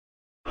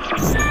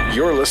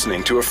You're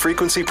listening to a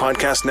Frequency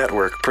Podcast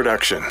Network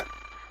production.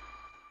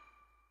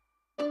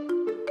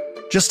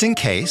 Just in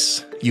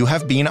case you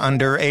have been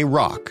under a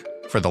rock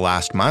for the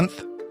last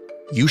month,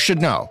 you should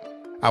know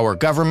our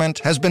government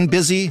has been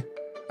busy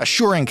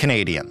assuring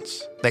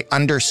Canadians they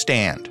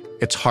understand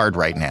it's hard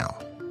right now,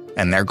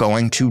 and they're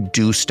going to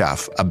do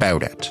stuff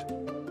about it.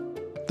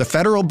 The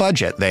federal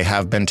budget, they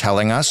have been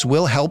telling us,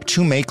 will help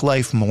to make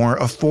life more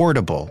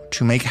affordable,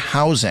 to make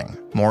housing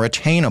more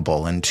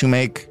attainable, and to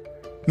make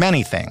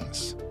many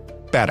things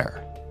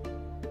better.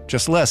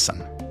 Just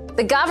listen.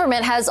 The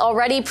government has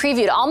already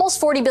previewed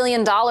almost $40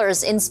 billion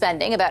in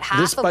spending, about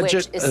half of which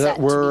is set to be This budget that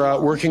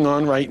we're working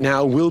on right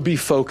now will be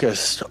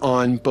focused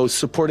on both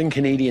supporting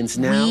Canadians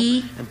now.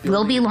 We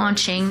will be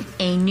launching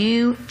a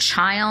new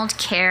child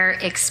care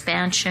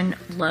expansion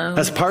loan.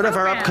 As part of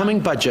our upcoming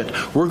budget,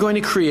 we're going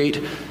to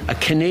create a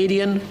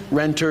Canadian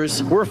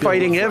renters. We're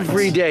fighting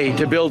every day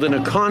to build an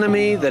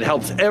economy that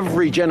helps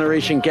every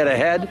generation get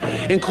ahead,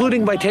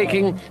 including by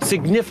taking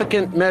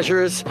significant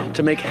measures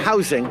to make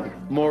housing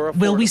more affordable.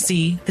 Will we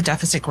see the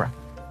deficit grow?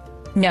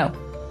 No.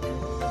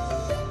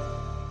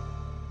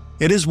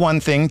 It is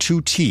one thing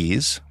to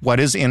tease what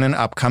is in an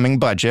upcoming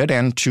budget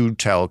and to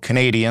tell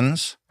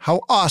Canadians how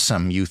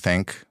awesome you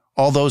think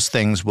all those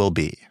things will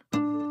be.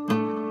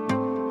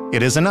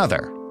 It is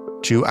another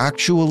to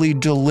actually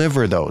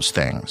deliver those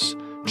things,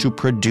 to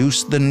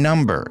produce the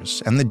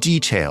numbers and the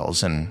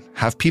details and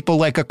have people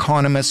like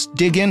economists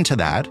dig into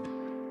that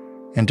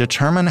and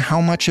determine how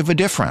much of a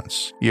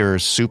difference your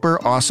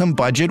super awesome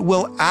budget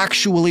will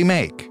actually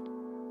make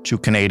to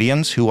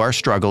Canadians who are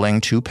struggling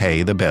to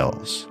pay the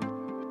bills.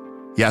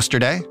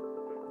 Yesterday,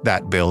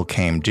 that bill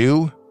came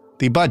due,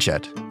 the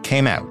budget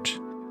came out.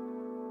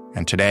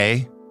 And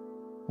today,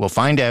 we'll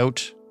find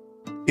out,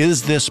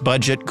 is this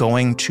budget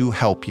going to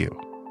help you?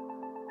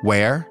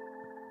 Where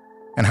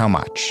and how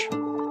much?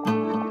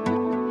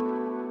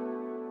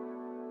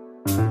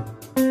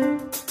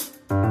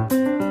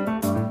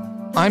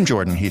 I'm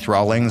Jordan Heath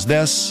Rawlings.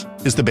 This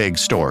is The Big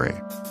Story.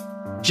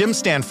 Jim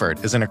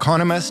Stanford is an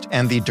economist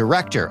and the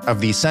director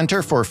of the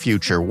Center for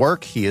Future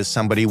Work. He is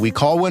somebody we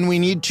call when we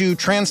need to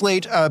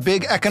translate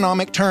big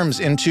economic terms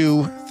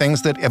into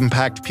things that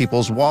impact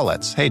people's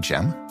wallets. Hey,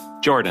 Jim.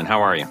 Jordan,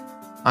 how are you?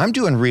 I'm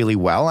doing really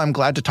well. I'm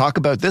glad to talk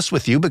about this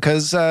with you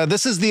because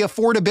this is the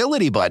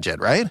affordability budget,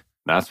 right?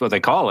 That's what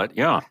they call it,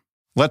 yeah.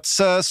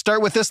 Let's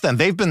start with this then.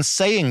 They've been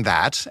saying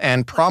that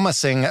and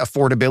promising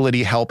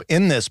affordability help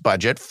in this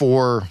budget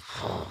for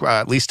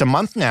at least a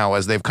month now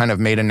as they've kind of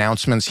made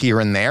announcements here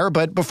and there.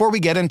 But before we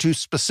get into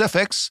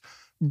specifics,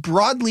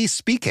 broadly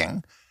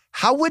speaking,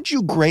 how would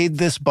you grade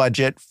this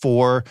budget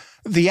for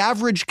the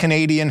average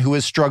Canadian who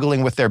is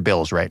struggling with their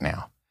bills right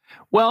now?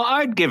 Well,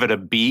 I'd give it a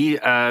B.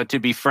 To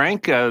be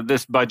frank,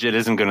 this budget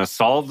isn't going to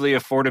solve the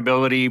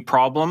affordability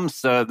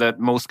problems that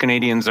most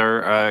Canadians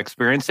are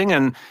experiencing,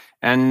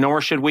 and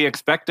nor should we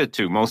expect it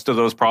to. Most of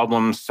those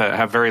problems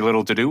have very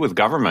little to do with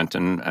government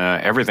and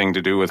everything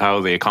to do with how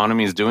the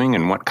economy is doing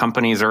and what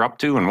companies are up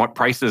to and what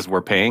prices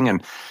we're paying.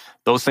 And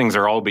those things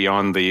are all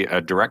beyond the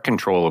direct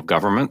control of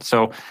government.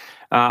 So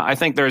I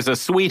think there's a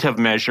suite of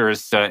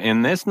measures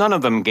in this, none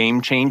of them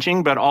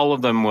game-changing, but all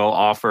of them will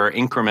offer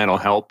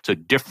incremental help to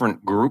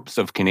different groups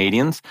of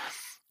Canadians.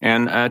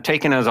 And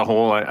taken as a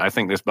whole, I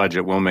think this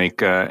budget will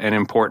make an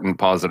important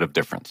positive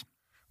difference.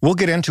 We'll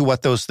get into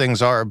what those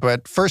things are,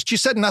 but first, you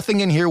said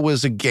nothing in here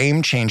was a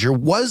game changer.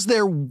 Was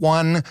there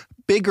one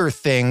bigger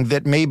thing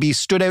that maybe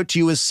stood out to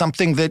you as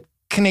something that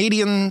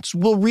Canadians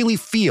will really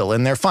feel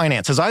in their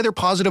finances, either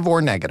positive or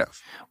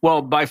negative?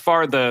 Well, by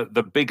far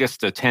the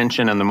biggest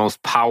attention and the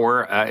most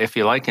power, if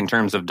you like, in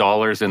terms of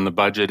dollars in the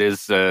budget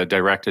is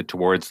directed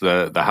towards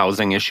the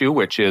housing issue,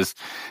 which is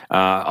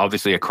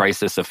obviously a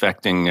crisis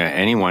affecting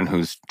anyone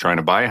who's trying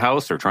to buy a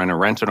house or trying to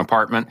rent an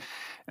apartment.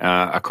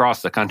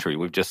 Across the country,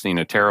 we've just seen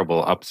a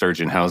terrible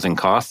upsurge in housing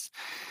costs.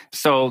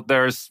 So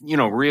there's,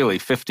 really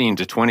 15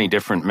 to 20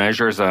 different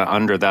measures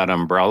under that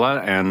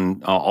umbrella.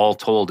 And all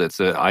told, it's,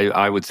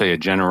 I would say, a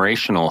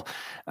generational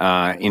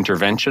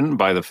intervention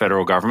by the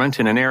federal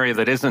government in an area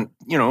that isn't,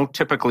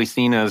 typically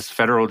seen as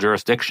federal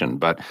jurisdiction.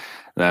 But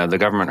the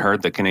government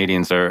heard that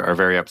Canadians are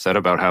very upset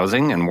about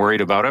housing and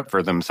worried about it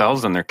for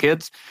themselves and their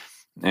kids.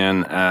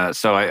 And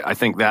so I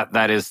think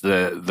that is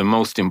the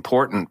most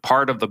important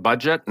part of the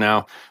budget.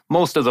 Now,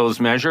 most of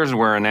those measures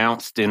were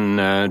announced in,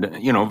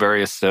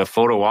 various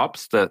photo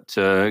ops that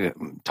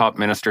top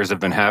ministers have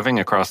been having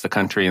across the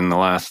country in the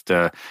last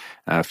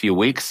few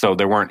weeks. So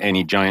there weren't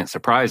any giant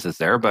surprises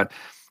there. But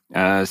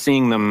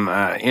seeing them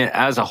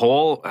as a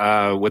whole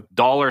with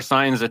dollar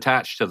signs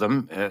attached to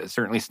them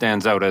certainly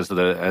stands out as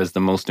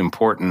the most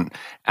important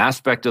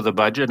aspect of the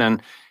budget.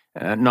 And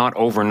not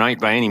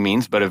overnight by any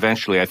means, but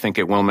eventually I think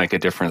it will make a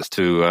difference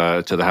to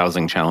the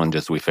housing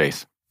challenges we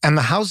face. And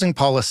the housing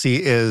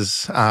policy is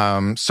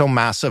so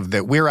massive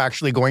that we're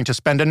actually going to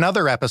spend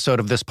another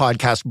episode of this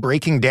podcast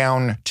breaking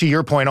down, to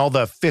your point, all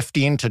the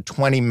 15 to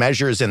 20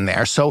 measures in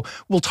there. So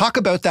we'll talk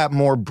about that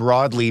more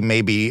broadly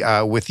maybe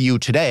with you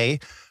today.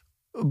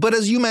 But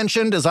as you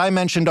mentioned, as I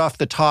mentioned off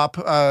the top,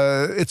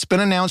 it's been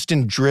announced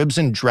in dribs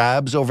and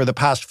drabs over the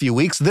past few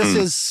weeks. This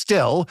is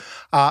still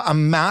a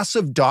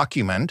massive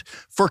document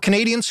for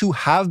Canadians who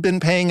have been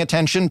paying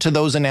attention to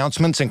those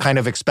announcements and kind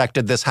of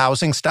expected this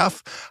housing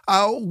stuff.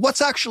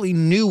 What's actually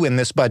new in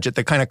this budget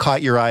that kind of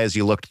caught your eye as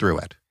you looked through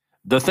it?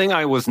 The thing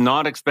I was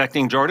not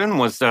expecting, Jordan,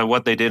 was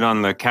what they did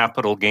on the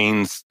capital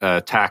gains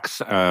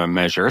tax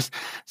measures,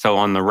 so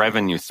on the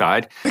revenue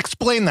side.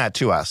 Explain that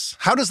to us.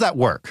 How does that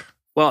work?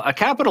 Well, a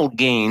capital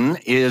gain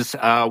is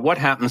what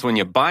happens when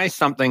you buy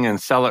something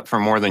and sell it for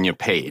more than you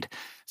paid.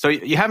 So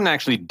you haven't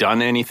actually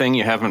done anything.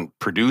 You haven't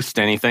produced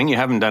anything. You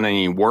haven't done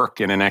any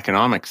work in an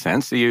economic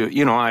sense.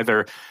 You know,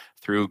 either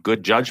through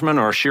good judgment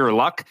or sheer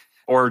luck,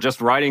 or just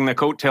riding the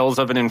coattails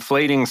of an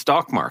inflating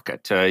stock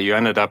market. You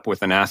ended up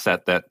with an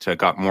asset that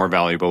got more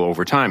valuable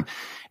over time.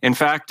 In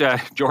fact,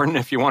 Jordan,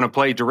 if you want to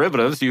play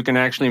derivatives, you can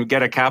actually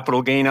get a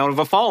capital gain out of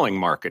a falling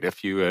market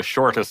if you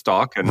short a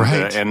stock and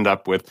end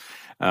up with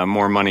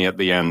more money at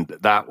the end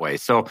that way.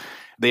 So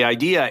the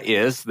idea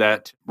is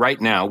that right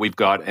now we've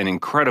got an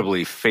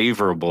incredibly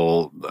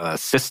favorable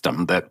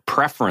system that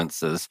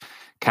preferences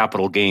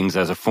capital gains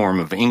as a form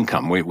of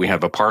income. We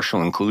have a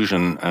partial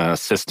inclusion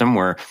system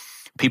where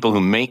people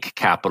who make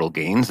capital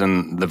gains,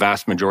 and the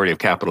vast majority of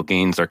capital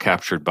gains are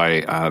captured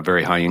by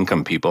very high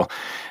income people,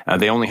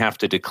 they only have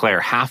to declare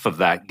half of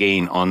that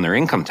gain on their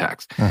income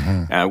tax,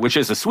 which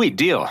is a sweet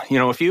deal. You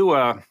know, if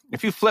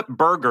you flip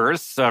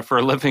burgers for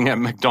a living at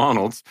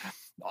McDonald's,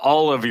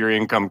 all of your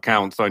income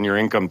counts on your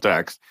income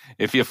tax.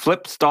 If you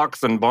flip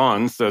stocks and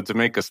bonds to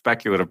make a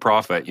speculative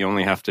profit, you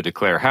only have to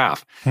declare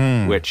half,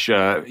 which,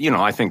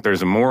 I think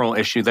there's a moral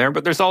issue there,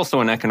 but there's also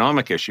an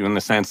economic issue in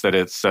the sense that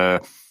it's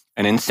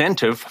an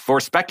incentive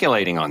for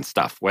speculating on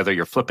stuff, whether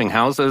you're flipping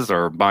houses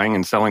or buying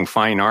and selling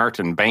fine art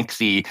and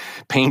Banksy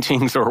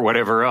paintings or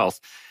whatever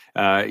else.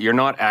 You're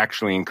not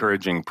actually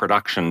encouraging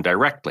production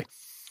directly.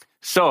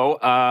 So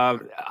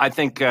I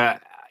think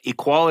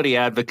equality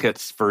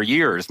advocates for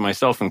years,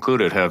 myself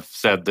included, have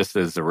said this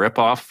is a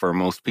ripoff for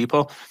most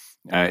people.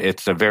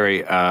 It's a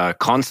very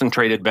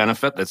concentrated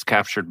benefit that's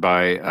captured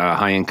by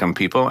high-income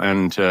people,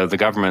 and the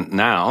government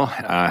now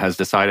has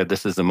decided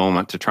this is the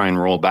moment to try and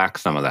roll back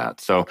some of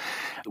that. So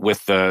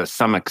with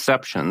some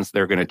exceptions,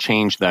 they're going to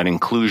change that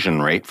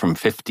inclusion rate from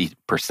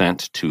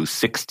 50% to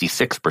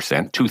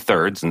 66%,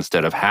 two-thirds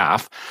instead of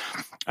half.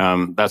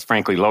 That's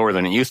frankly lower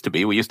than it used to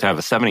be. We used to have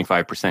a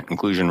 75%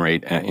 inclusion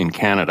rate in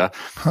Canada.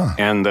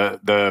 And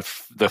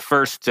the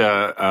first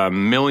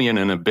million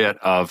and a bit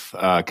of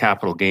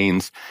capital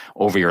gains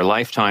over your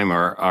lifetime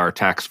are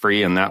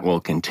tax-free, and that will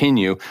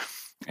continue.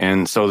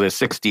 And so the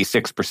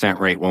 66%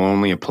 rate will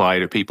only apply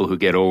to people who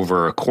get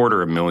over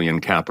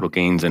 $250,000 capital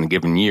gains in a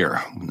given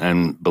year.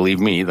 And believe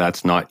me,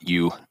 that's not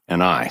you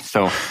and I.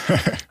 So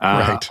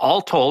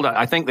all told,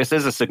 I think this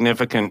is a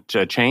significant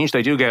change.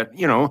 They do get,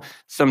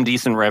 some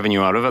decent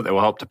revenue out of it that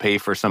will help to pay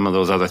for some of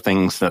those other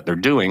things that they're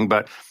doing.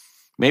 But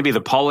maybe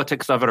the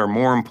politics of it are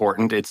more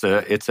important. It's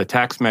a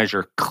tax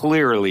measure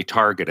clearly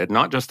targeted,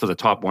 not just to the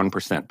top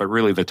 1%, but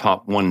really the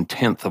top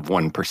 1/10 of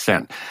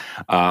 1%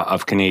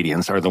 of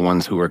Canadians are the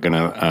ones who are going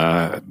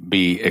to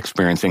be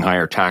experiencing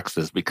higher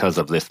taxes because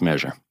of this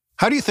measure.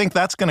 How do you think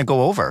that's going to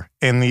go over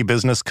in the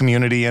business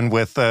community and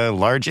with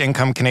large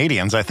income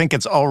Canadians? I think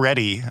it's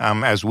already,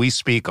 as we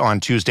speak on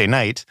Tuesday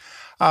night,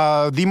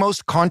 the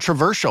most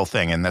controversial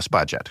thing in this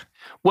budget.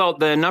 Well,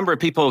 the number of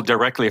people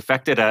directly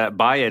affected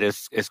by it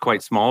is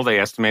quite small. They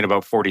estimate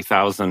about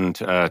 40,000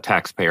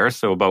 taxpayers,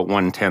 so about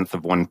 1/10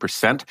 of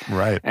 1%.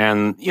 Right.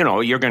 And,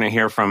 you're going to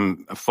hear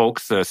from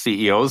folks,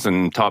 CEOs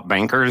and top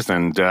bankers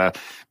and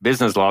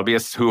business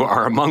lobbyists who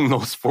are among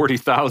those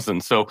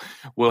 40,000. So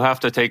we'll have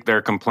to take their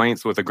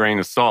complaints with a grain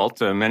of salt.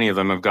 Many of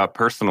them have got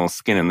personal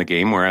skin in the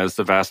game, whereas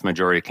the vast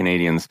majority of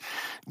Canadians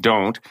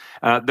don't.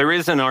 There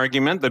is an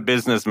argument that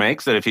business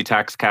makes that if you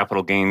tax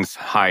capital gains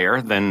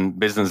higher, then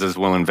businesses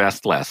will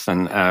invest less.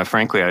 And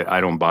frankly, I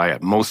don't buy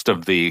it. Most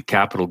of the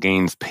capital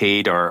gains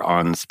paid are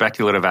on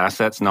speculative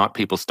assets, not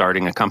people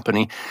starting a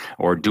company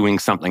or doing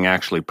something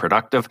actually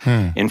productive.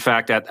 In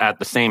fact, at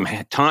the same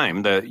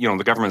time,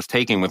 the government's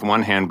taking with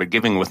one hand but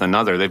giving with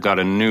another. They've got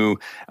a new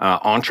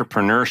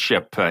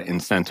entrepreneurship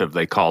incentive,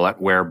 they call it,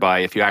 whereby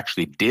if you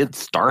actually did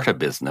start a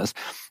business,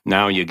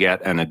 now you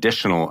get an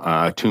additional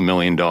 $2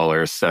 million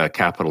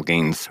capital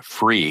gains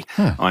free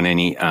on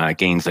any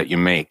gains that you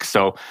make.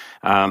 So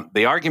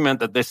the argument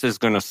that this is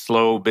going to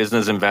slow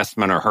business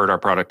investment or hurt our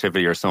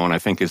productivity or so on, I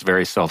think is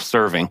very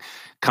self-serving,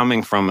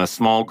 coming from a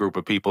small group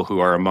of people who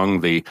are among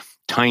the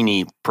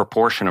tiny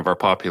proportion of our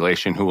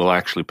population who will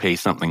actually pay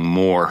something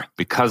more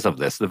because of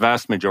this. The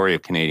vast majority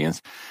of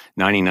Canadians,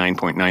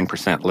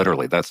 99.9%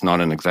 literally, that's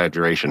not an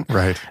exaggeration,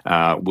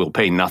 will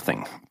pay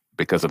nothing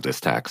because of this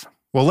tax.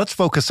 Well, let's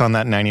focus on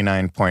that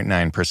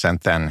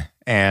 99.9% then.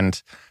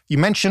 And you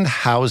mentioned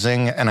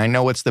housing, and I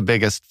know it's the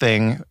biggest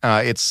thing.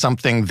 It's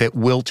something that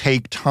will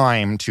take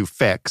time to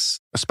fix,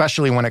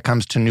 especially when it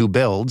comes to new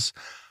builds.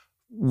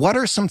 What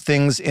are some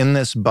things in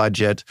this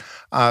budget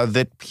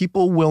that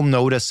people will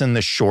notice in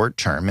the short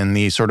term, in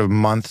the sort of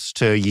months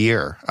to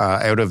year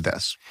out of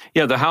this?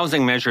 Yeah, the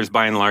housing measures,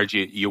 by and large,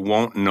 you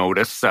won't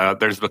notice.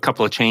 There's a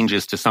couple of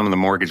changes to some of the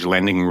mortgage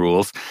lending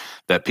rules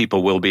that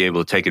people will be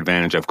able to take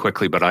advantage of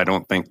quickly, but I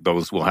don't think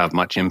those will have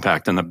much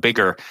impact. And the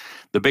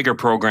bigger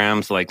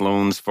programs like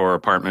loans for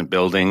apartment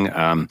building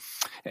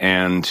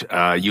and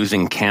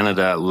using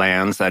Canada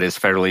lands, that is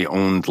federally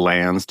owned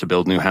lands to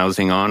build new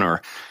housing on,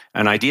 or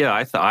an idea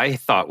I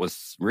thought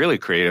was really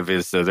creative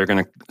is they're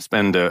going to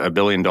spend $1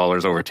 billion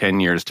over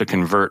 10 years to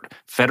convert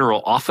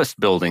federal office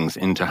buildings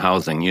into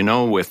housing. You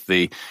know, with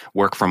the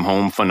work from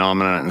home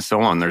phenomenon and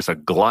so on, there's a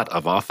glut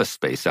of office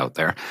space out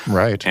there.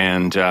 Right.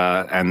 And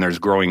there's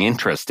growing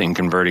interest in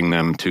converting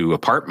them to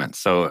apartments.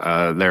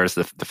 So there's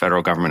the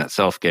federal government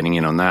itself getting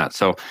in on that.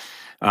 So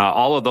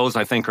all of those,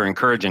 I think, are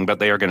encouraging, but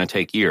they are going to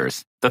take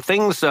years. The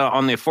things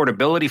on the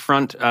affordability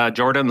front,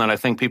 Jordan, that I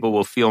think people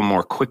will feel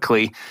more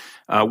quickly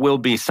will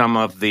be some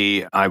of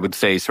the, I would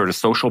say, sort of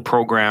social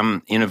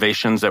program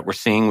innovations that we're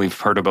seeing. We've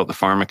heard about the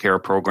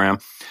pharmacare program,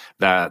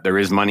 that there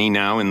is money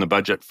now in the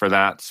budget for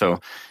that.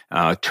 So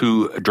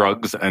 2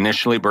 drugs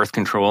initially, birth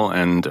control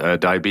and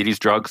diabetes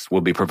drugs,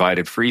 will be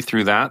provided free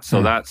through that.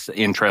 So that's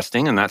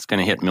interesting, and that's going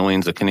to hit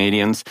millions of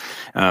Canadians.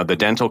 The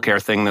dental care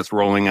thing that's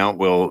rolling out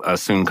will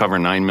soon cover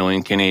 9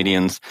 million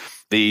Canadians.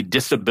 The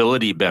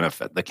disability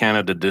benefit, the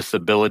Canada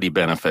Disability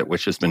Benefit,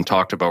 which has been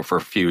talked about for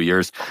a few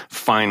years,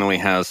 finally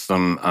has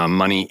some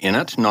money in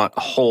it. Not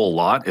a whole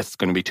lot. It's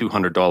going to be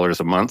 $200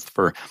 a month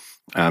for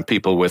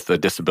people with a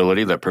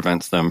disability that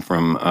prevents them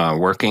from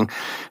working.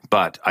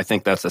 But I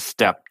think that's a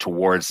step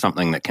towards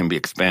something that can be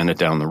expanded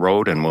down the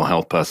road and will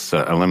help us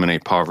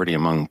eliminate poverty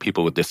among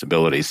people with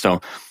disabilities.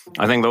 So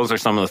I think those are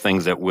some of the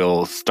things that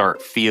we'll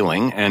start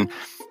feeling. And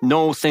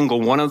no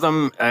single one of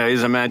them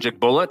is a magic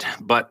bullet,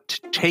 but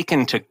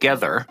taken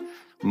together,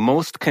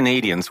 most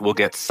Canadians will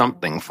get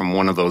something from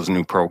one of those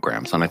new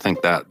programs. And I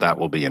think that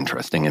will be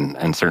interesting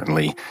and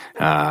certainly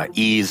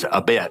ease a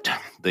bit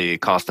the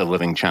cost of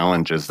living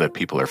challenges that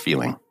people are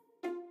feeling.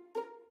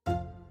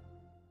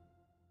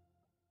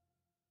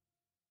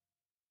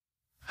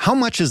 How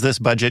much is this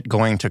budget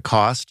going to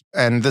cost?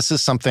 And this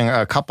is something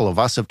a couple of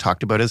us have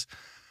talked about is,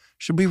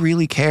 should we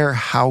really care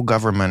how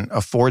government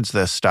affords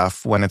this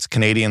stuff when it's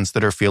Canadians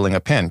that are feeling a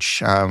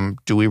pinch?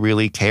 Do we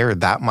really care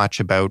that much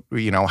about,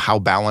 how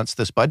balanced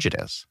this budget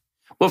is?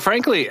 Well,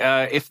 frankly,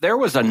 if there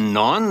was a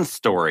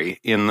non-story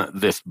in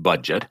this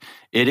budget,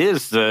 it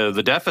is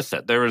the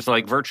deficit. There is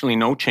virtually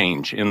no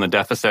change in the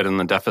deficit and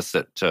the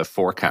deficit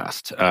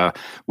forecast,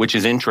 which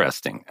is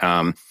interesting.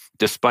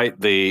 Despite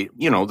the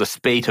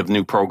spate of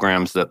new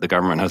programs that the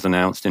government has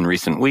announced in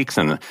recent weeks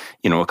and,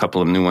 a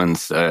couple of new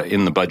ones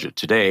in the budget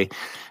today,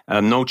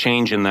 no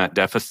change in that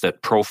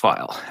deficit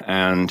profile.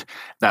 And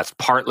that's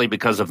partly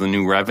because of the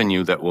new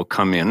revenue that will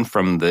come in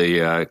from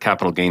the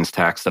capital gains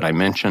tax that I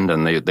mentioned.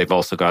 And they've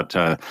also got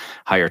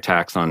higher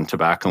tax on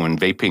tobacco and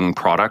vaping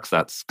products.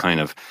 That's kind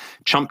of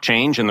chump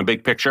change in the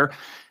big picture.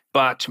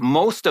 But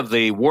most of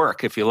the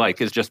work, if you like,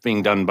 is just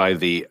being done by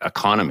the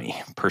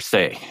economy per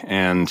se.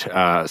 And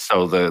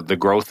so the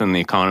growth in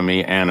the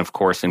economy and, of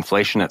course,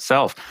 inflation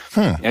itself.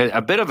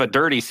 A bit of a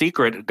dirty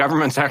secret,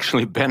 governments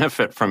actually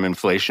benefit from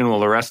inflation while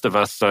the rest of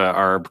us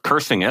are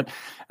cursing it.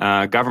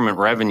 Government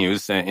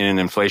revenues in an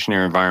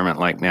inflationary environment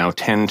like now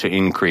tend to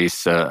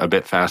increase a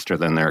bit faster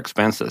than their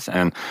expenses.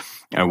 And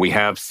we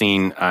have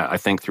seen, I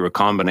think, through a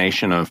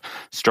combination of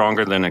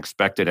stronger than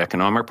expected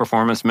economic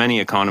performance. Many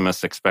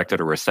economists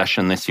expected a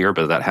recession this year,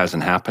 but that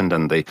hasn't happened.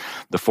 And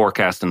the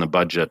forecast in the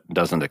budget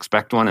doesn't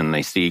expect one. And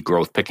they see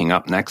growth picking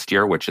up next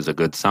year, which is a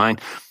good sign.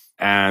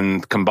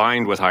 And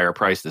combined with higher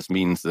prices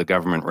means the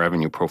government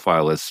revenue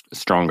profile is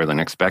stronger than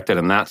expected.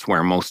 And that's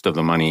where most of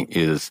the money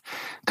is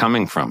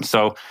coming from.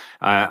 So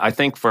I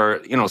think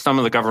for some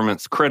of the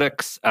government's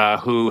critics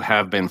who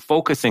have been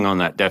focusing on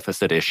that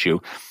deficit issue,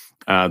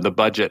 the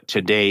budget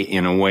today,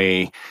 in a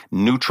way,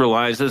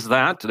 neutralizes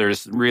that.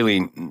 There's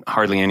really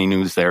hardly any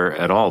news there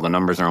at all. The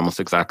numbers are almost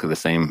exactly the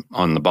same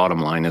on the bottom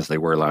line as they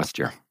were last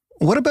year.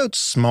 What about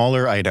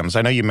smaller items?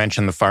 I know you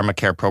mentioned the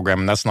pharmacare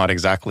program, and that's not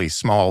exactly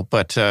small,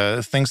 but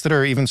things that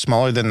are even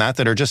smaller than that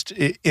are just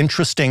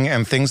interesting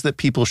and things that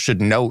people should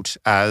note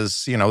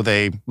as,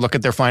 they look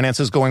at their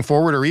finances going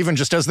forward, or even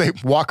just as they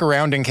walk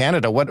around in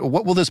Canada. What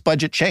will this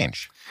budget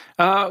change?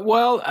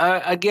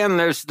 Again,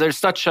 there's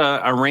such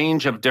a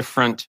range of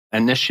different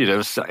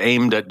initiatives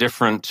aimed at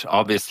different,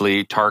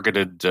 obviously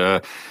targeted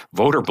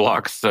voter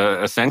blocks,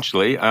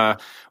 essentially.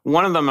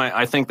 One of them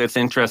I think that's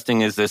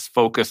interesting is this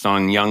focus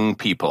on young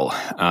people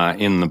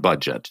in the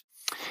budget.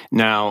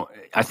 Now,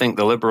 I think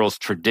the Liberals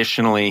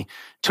traditionally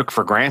took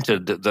for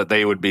granted that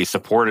they would be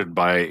supported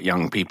by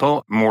young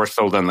people, more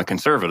so than the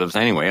Conservatives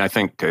anyway. I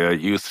think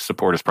youth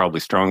support is probably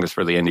strongest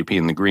for the NDP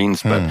and the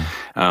Greens, but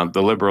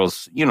the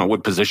Liberals,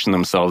 would position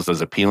themselves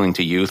as appealing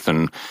to youth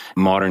and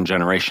modern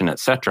generation,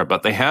 etc.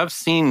 But they have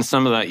seen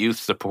some of that youth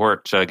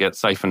support get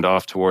siphoned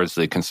off towards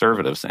the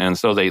Conservatives. And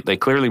so they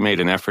clearly made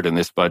an effort in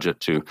this budget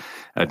to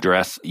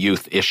address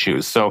youth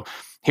issues. So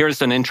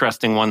Here's an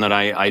interesting one that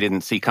I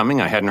didn't see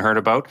coming, I hadn't heard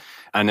about.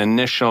 An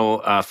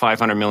initial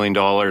 $500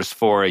 million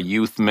for a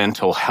youth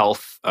mental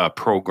health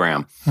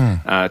program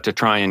to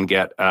try and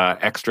get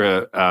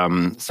extra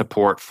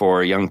support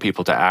for young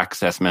people to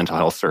access mental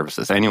health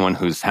services. Anyone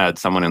who's had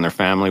someone in their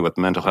family with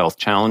mental health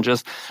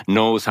challenges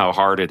knows how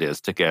hard it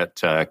is to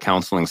get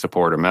counseling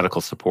support or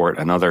medical support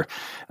and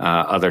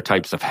other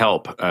types of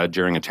help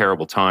during a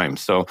terrible time.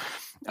 So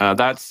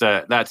that's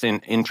an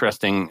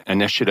interesting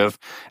initiative.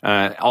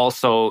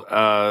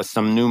 Also,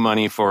 some new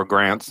money for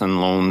grants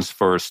and loans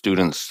for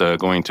students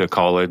going to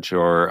college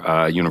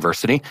or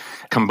university,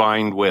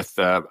 combined with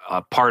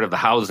a part of the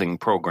housing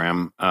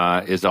program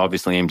is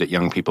obviously aimed at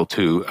young people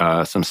too.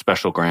 Some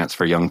special grants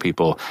for young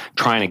people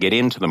trying to get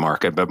into the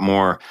market, but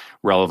more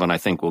relevant, I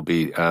think, will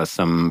be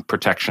some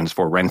protections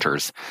for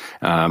renters.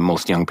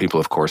 Most young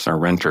people, of course, are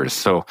renters.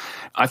 So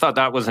I thought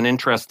that was an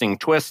interesting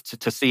twist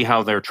to see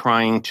how they're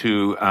trying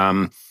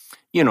to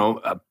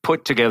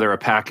put together a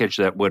package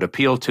that would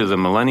appeal to the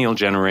millennial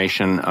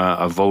generation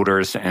of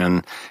voters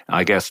and,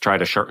 I guess, try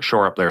to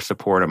shore up their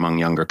support among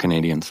younger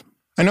Canadians.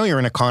 I know you're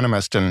an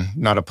economist and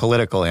not a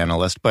political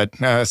analyst, but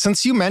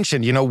since you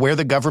mentioned, where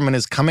the government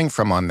is coming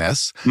from on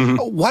this,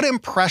 what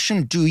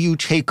impression do you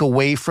take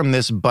away from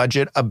this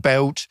budget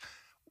about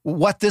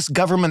what this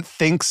government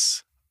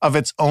thinks of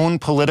its own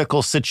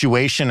political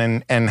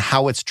situation and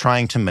how it's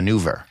trying to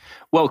maneuver?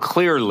 Well,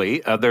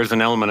 clearly, there's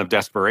an element of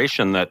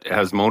desperation that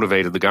has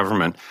motivated the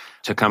government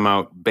to come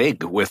out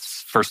big with,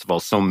 first of all,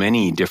 so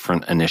many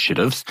different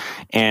initiatives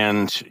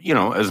and,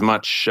 as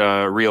much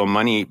real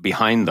money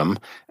behind them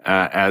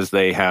as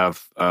they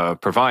have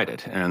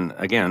provided. And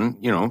again,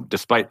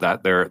 despite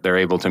that, they're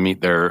able to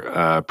meet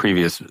their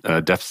previous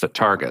deficit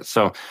targets.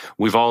 So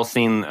we've all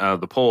seen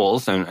the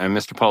polls, and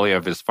Mr.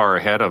 Poilievre is far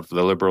ahead of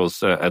the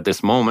Liberals at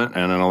this moment,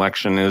 and an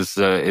election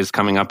is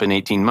coming up in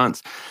 18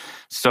 months.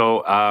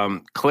 So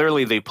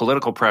clearly the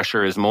political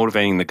pressure is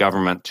motivating the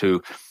government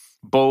to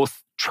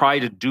both try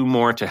to do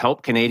more to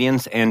help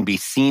Canadians and be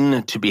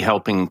seen to be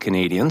helping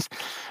Canadians,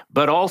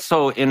 but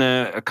also in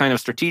a kind of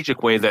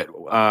strategic way that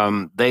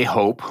they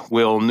hope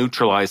will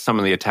neutralize some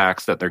of the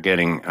attacks that they're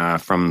getting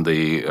from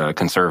the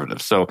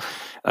Conservatives. So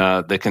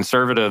the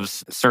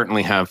Conservatives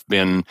certainly have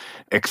been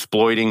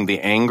exploiting the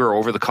anger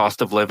over the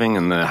cost of living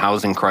and the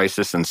housing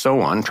crisis and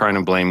so on, trying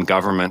to blame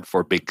government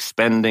for big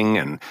spending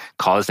and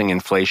causing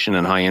inflation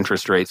and high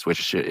interest rates,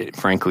 which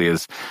frankly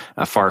is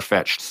a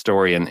far-fetched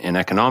story in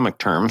economic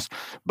terms.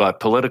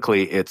 But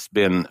politically, it's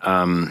been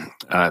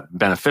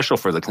beneficial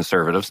for the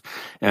Conservatives.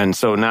 And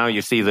so now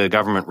you see the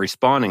government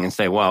responding and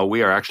say, well,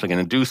 we are actually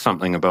going to do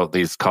something about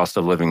these cost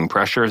of living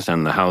pressures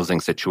and the housing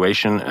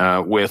situation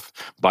with,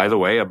 by the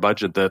way, a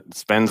budget that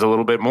spends a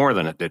little bit more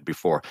than it did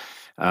before.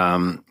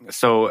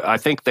 So I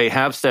think they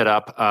have set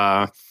up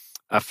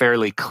a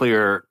fairly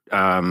clear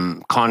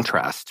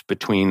contrast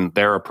between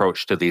their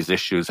approach to these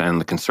issues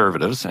and the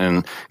Conservatives,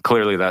 and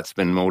clearly that's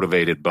been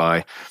motivated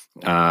by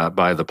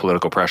the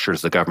political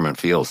pressures the government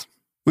feels.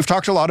 We've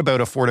talked a lot about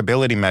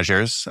affordability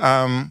measures.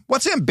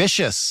 What's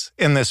ambitious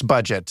in this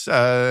budget?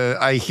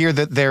 I hear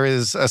that there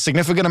is a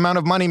significant amount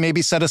of money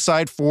maybe set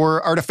aside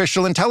for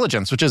artificial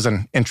intelligence, which is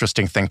an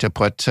interesting thing to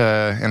put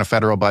in a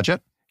federal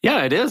budget.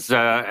 Yeah, it is.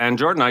 And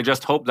Jordan, I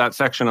just hope that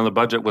section of the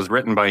budget was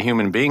written by a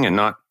human being and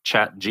not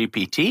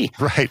ChatGPT.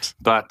 Right.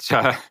 But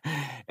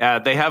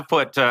they have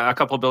put a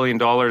couple $1 billion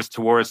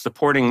towards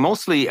supporting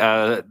mostly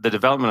the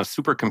development of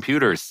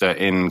supercomputers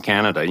in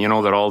Canada. You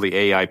know that all the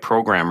AI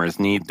programmers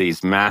need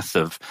these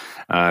massive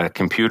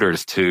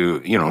computers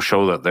to,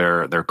 show that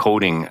their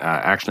coding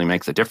actually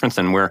makes a difference.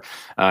 And we're,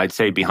 I'd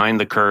say, behind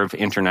the curve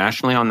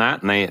internationally on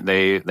that. And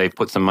they've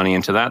put some money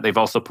into that. They've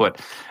also put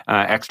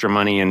extra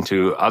money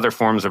into other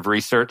forms of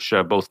research,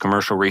 both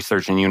commercial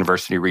research and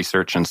university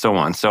research and so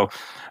on. So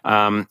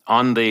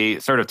on the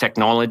sort of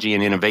technology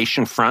and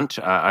innovation front,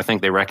 I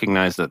think they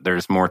recognize that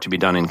there's more to be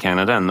done in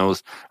Canada, and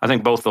I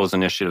think both those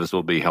initiatives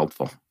will be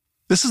helpful.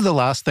 This is the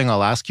last thing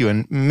I'll ask you,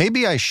 and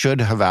maybe I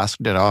should have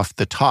asked it off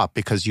the top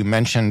because you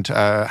mentioned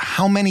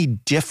how many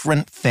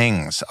different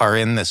things are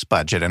in this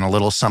budget and a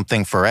little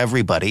something for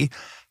everybody.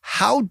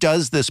 How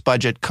does this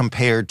budget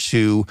compare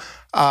to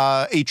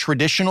a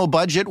traditional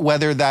budget,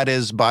 whether that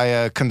is by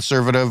a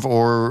Conservative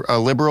or a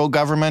Liberal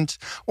government,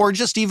 or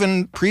just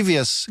even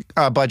previous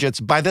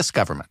budgets by this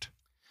government?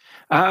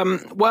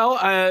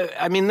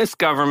 This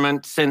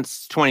government,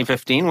 since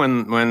 2015,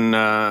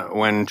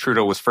 when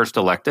Trudeau was first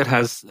elected,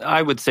 has,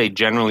 I would say,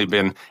 generally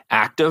been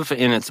active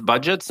in its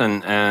budgets.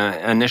 And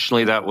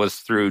initially that was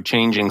through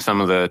changing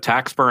some of the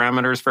tax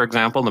parameters, for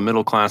example, the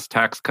middle class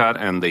tax cut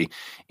and the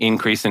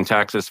increase in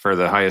taxes for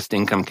the highest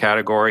income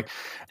category,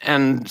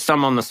 and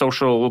some on the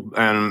social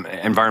and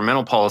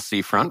environmental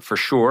policy front, for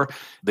sure,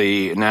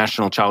 the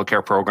national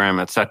childcare program,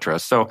 et cetera.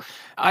 So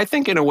I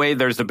think in a way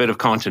there's a bit of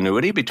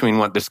continuity between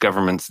what this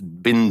government's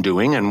been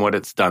doing and what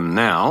it's done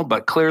now,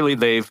 but clearly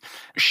they've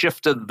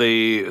shifted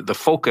the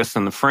focus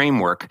and the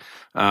framework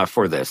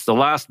for this. The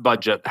last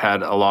budget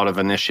had a lot of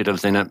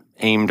initiatives in it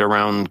aimed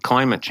around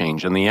climate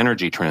change and the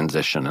energy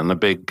transition and the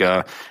big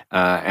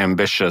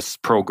ambitious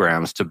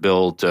programs to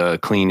build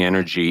clean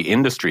energy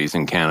industries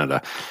in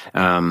Canada.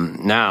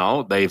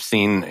 Now they've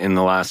seen in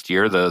the last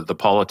year the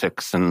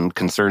politics and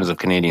concerns of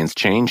Canadians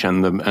change,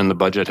 and the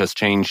budget has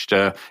changed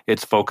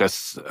its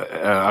focus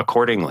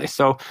accordingly.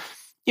 So,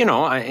 in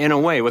a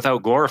way,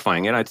 without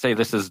glorifying it, I'd say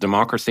this is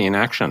democracy in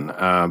action.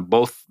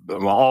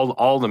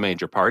 All the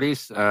major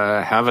parties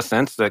have a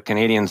sense that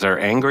Canadians are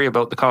angry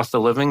about the cost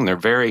of living. They're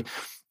very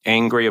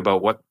angry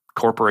about what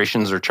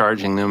corporations are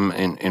charging them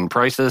in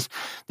prices.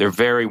 They're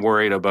very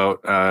worried about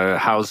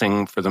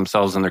housing for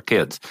themselves and their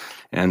kids.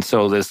 And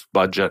so this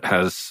budget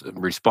has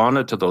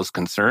responded to those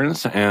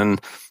concerns.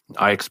 And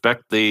I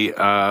expect the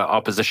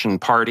opposition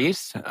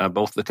parties,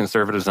 both the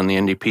Conservatives and the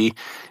NDP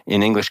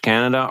in English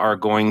Canada, are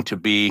going to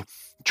be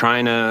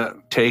trying to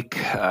take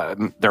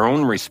their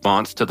own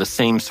response to the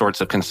same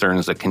sorts of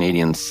concerns that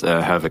Canadians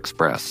have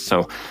expressed.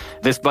 So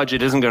this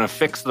budget isn't going to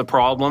fix the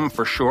problem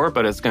for sure,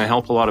 but it's going to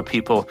help a lot of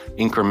people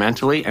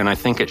incrementally. And I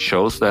think it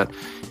shows that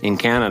in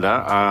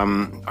Canada,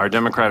 our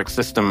democratic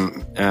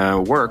system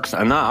works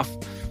enough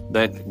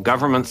that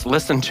governments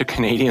listen to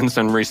Canadians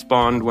and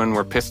respond when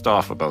we're pissed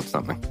off about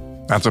something.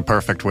 That's a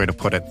perfect way to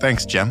put it.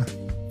 Thanks, Jim.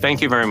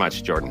 Thank you very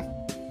much, Jordan.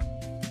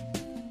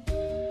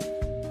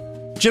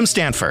 Jim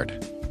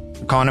Stanford,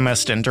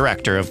 economist and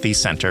director of the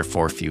Center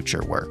for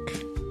Future Work.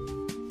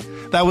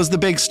 That was The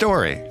Big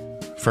Story.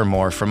 For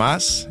more from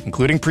us,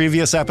 including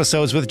previous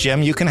episodes with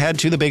Jim, you can head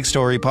to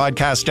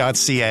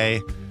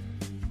thebigstorypodcast.ca.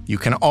 You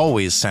can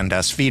always send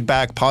us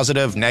feedback,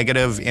 positive,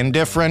 negative,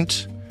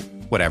 indifferent,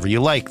 whatever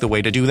you like. The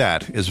way to do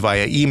that is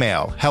via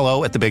email,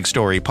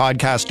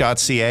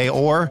 hello@thebigstorypodcast.ca,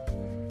 or,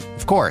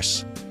 of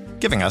course,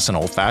 giving us an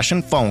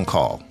old-fashioned phone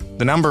call.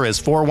 The number is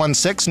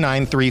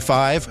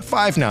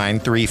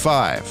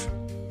 416-935-5935.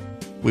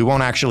 We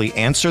won't actually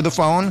answer the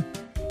phone,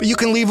 but you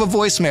can leave a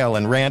voicemail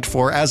and rant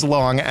for as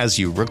long as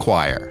you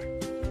require.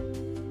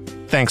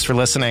 Thanks for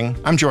listening.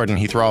 I'm Jordan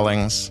Heath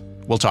Rawlings.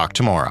 We'll talk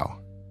tomorrow.